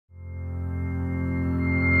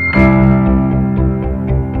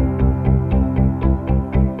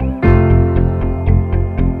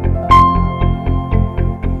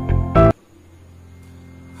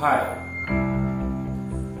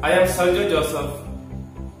I am Sergio Joseph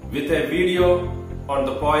with a video on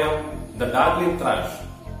the poem The Darkling Thrush,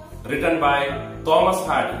 written by Thomas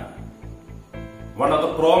Hardy, one of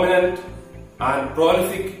the prominent and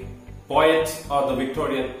prolific poets of the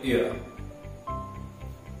Victorian era.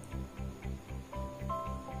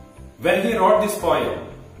 When he wrote this poem,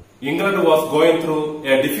 England was going through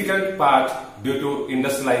a difficult patch due to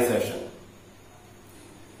industrialization.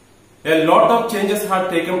 A lot of changes had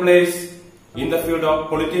taken place in the field of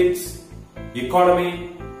politics,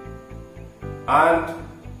 economy, and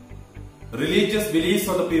religious beliefs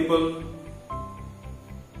of the people,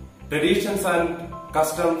 traditions and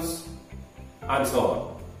customs, and so on.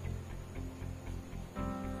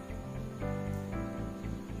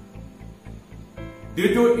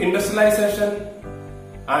 Due to industrialization,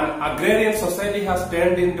 an agrarian society has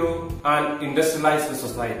turned into an industrialized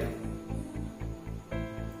society.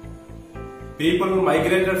 People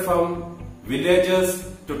migrated from villages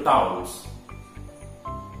to towns.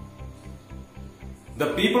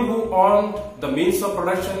 The people who owned the means of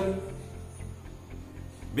production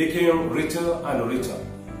became richer and richer.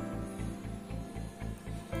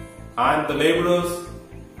 And the laborers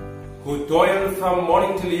who toiled from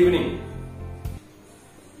morning till evening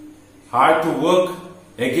had to work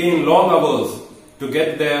again long hours to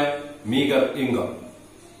get their meager income.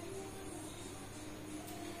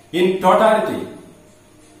 In totality,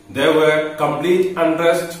 there were complete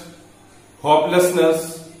unrest,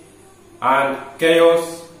 hopelessness, and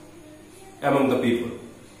chaos among the people.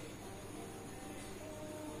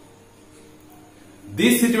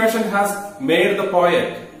 This situation has made the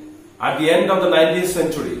poet at the end of the 19th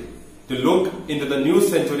century to look into the new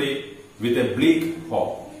century with a bleak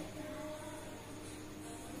hope.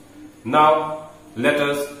 Now, let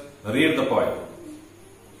us read the poem.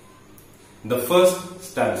 The first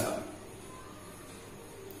stanza.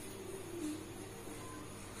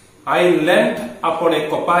 I leant upon a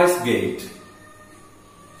coppice gate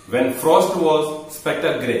when frost was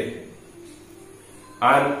spectre grey,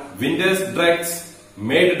 and winter's dregs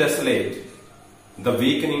made desolate the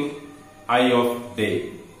weakening eye of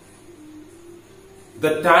day.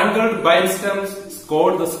 The tangled vine stems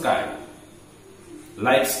scored the sky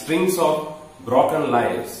like strings of broken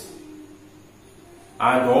lyres,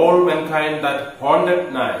 and all mankind that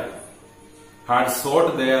haunted night had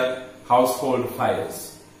sought their household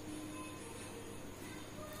fires.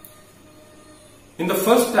 In the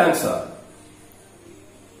first stanza,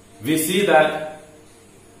 we see that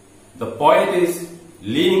the poet is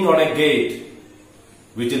leaning on a gate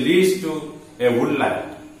which leads to a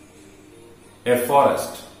woodland, a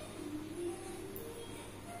forest.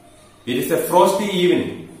 It is a frosty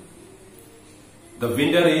evening. The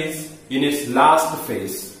winter is in its last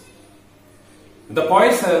phase. The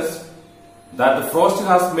poet says that the frost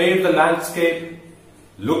has made the landscape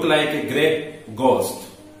look like a great ghost.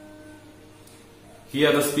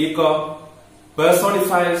 Here the speaker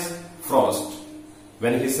personifies frost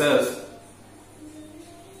when he says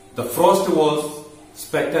the frost was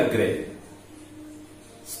spectre grey.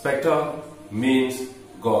 Spectre means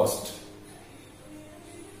ghost.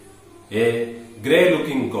 A grey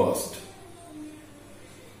looking ghost.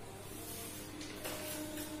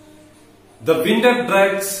 The winter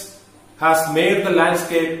dregs has made the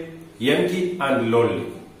landscape empty and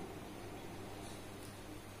lonely.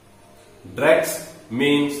 Dregs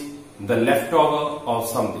means the leftover of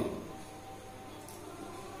something.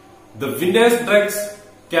 The winter's dregs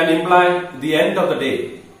can imply the end of the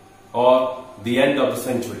day or the end of the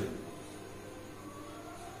century.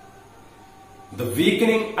 The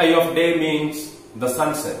weakening eye of day means the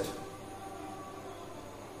sunset.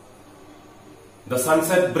 The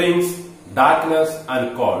sunset brings darkness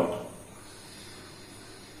and cold.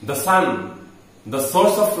 The sun, the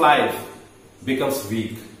source of life, becomes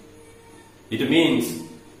weak. It means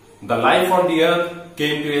the life on the earth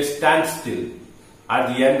came to a standstill at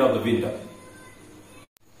the end of the winter.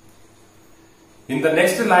 In the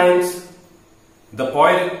next lines, the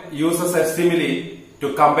poet uses a simile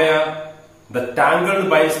to compare the tangled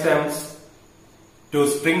vine stems to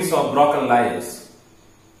strings of broken lyres.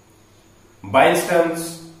 Vine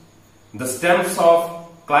stems, the stems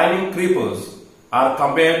of climbing creepers, are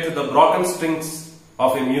compared to the broken strings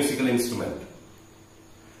of a musical instrument.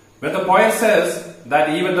 When the poet says that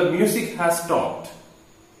even the music has stopped,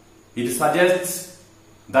 it suggests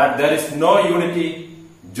that there is no unity,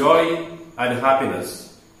 joy and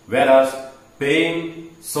happiness, whereas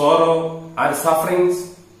pain, sorrow and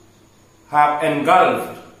sufferings have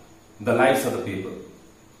engulfed the lives of the people.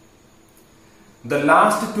 The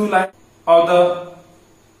last two lines of the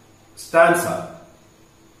stanza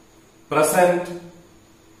present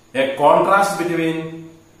a contrast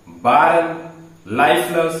between barren,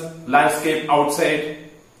 lifeless landscape outside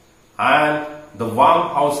and the warm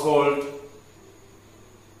household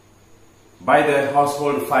by their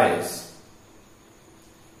household fires.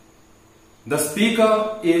 The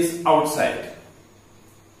speaker is outside,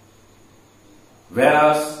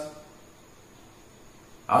 whereas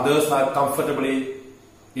others are comfortably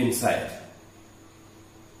inside.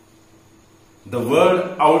 The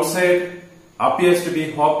world outside appears to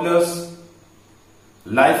be hopeless,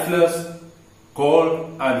 lifeless,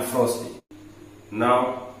 cold and frosty.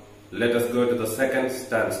 Now let us go to the second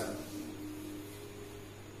stanza.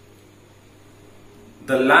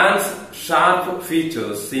 The land's sharp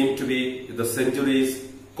features seem to be the century's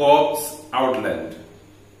corpse outlined.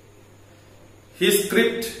 He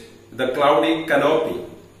stripped the cloudy canopy,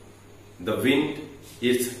 the wind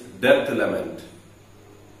its death lament.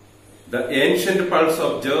 The ancient pulse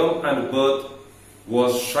of germ and birth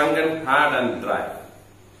was shrunken hard and dry,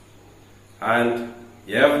 and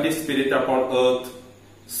every spirit upon earth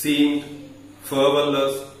seemed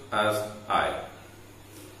fervorless as I.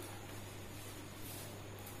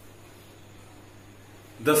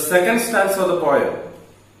 The second stanza of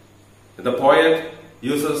the poet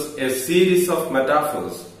uses a series of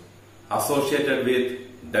metaphors associated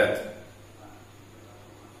with death.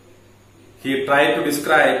 He tried to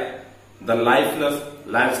describe the lifeless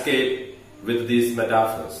landscape with these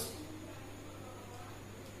metaphors.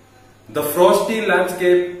 The frosty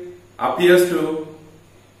landscape appears to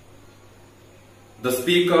the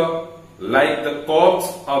speaker like the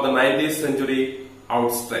corpse of the 19th century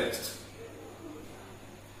outstretched.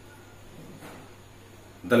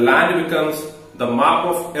 The land becomes the map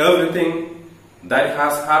of everything that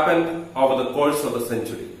has happened over the course of the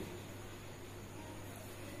century.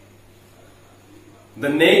 The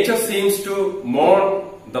nature seems to mourn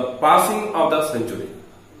the passing of the century.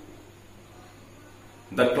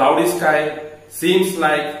 The cloudy sky seems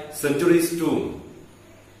like century's tomb,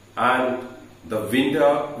 and the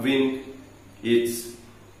winter wind its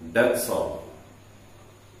death song.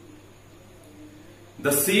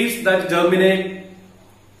 The seeds that germinate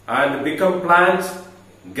and become plants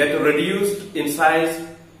get reduced in size,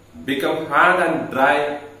 become hard and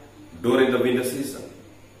dry during the winter season.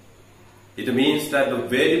 It means that the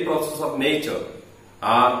very process of nature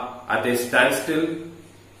are at a standstill.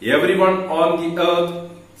 Everyone on the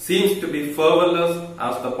earth seems to be fervorless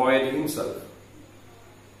as the poet himself.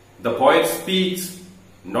 The poet speaks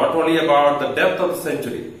not only about the death of the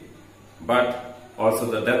century, but also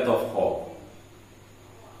the death of hope.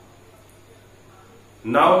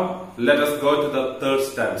 Now let us go to the third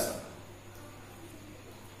stanza.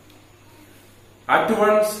 At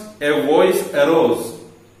once a voice arose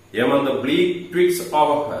among the bleak twigs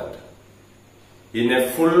overhead, in a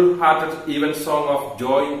full-hearted even song of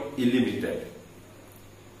joy illimited.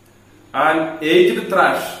 An aged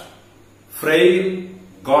thrush, frail,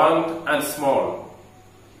 gaunt and small,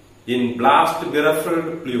 in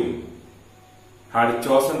blast-beruffled plume, had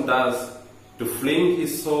chosen thus to fling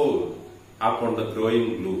his soul upon the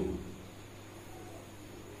growing gloom.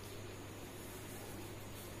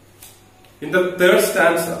 In the third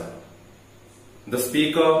stanza, the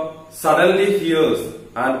speaker suddenly hears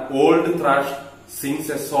an old thrush sings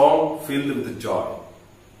a song filled with joy.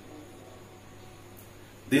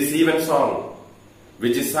 This evensong,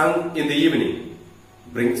 which is sung in the evening,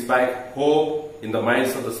 brings back hope in the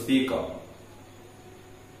minds of the speaker.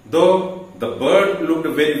 Though the bird looked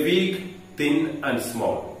very weak, thin and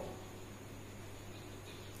small,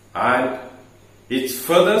 and its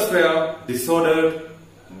feathers were disordered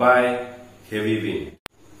by heavy wind.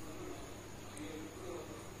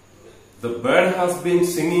 The bird has been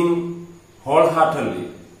singing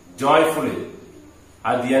wholeheartedly, joyfully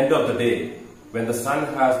at the end of the day when the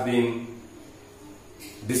sun has been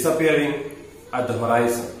disappearing at the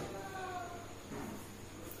horizon.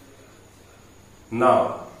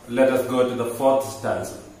 Now let us go to the fourth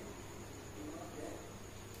stanza.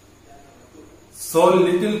 So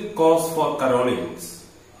little cause for carolings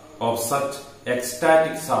of such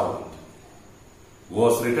ecstatic sound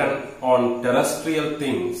was written on terrestrial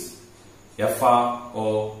things afar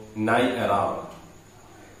or nigh around,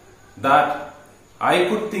 that I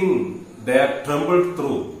could think there trembled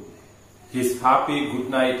through his happy good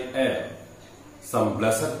night air some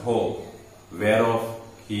blessed hope whereof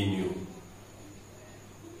he knew.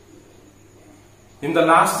 In the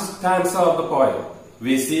last stanza of the poem,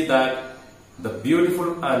 we see that the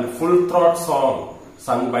beautiful and full-throat song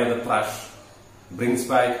sung by the thrush brings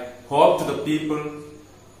back hope to the people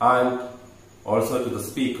and also to the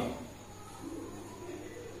speaker.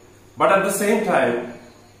 But at the same time,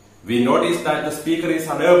 we notice that the speaker is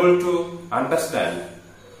unable to understand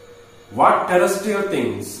what terrestrial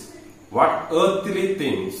things, what earthly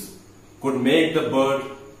things could make the bird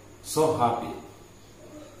so happy.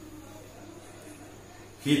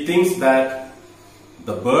 He thinks that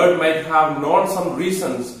the bird might have known some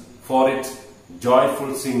reasons for its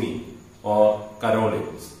joyful singing or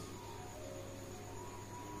carolings.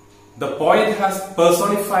 The poet has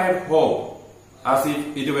personified hope as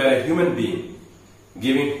if it were a human being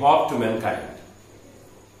giving hope to mankind.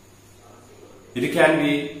 It can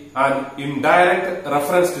be an indirect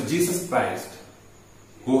reference to Jesus Christ,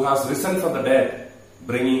 who has risen from the dead,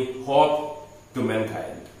 bringing hope to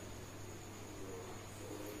mankind.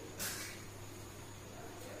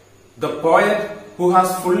 The poet, who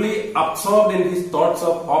has fully absorbed in his thoughts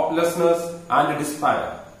of hopelessness and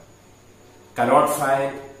despair, cannot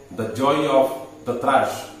find the joy of the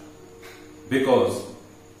thrush, because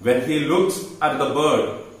when he looks at the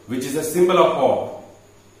bird, which is a symbol of hope,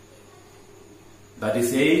 that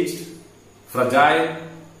is aged, fragile,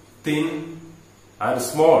 thin and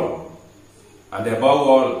small, and above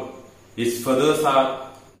all, its feathers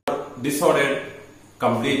are disordered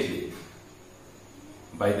completely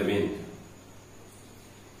by the wind.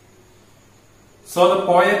 So the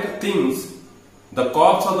poet thinks the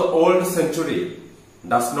corpse of the old century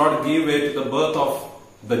does not give way to the birth of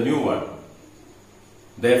the new one.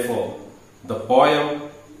 Therefore, the poem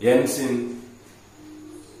ends in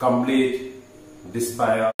complete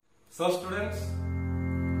despair. So students,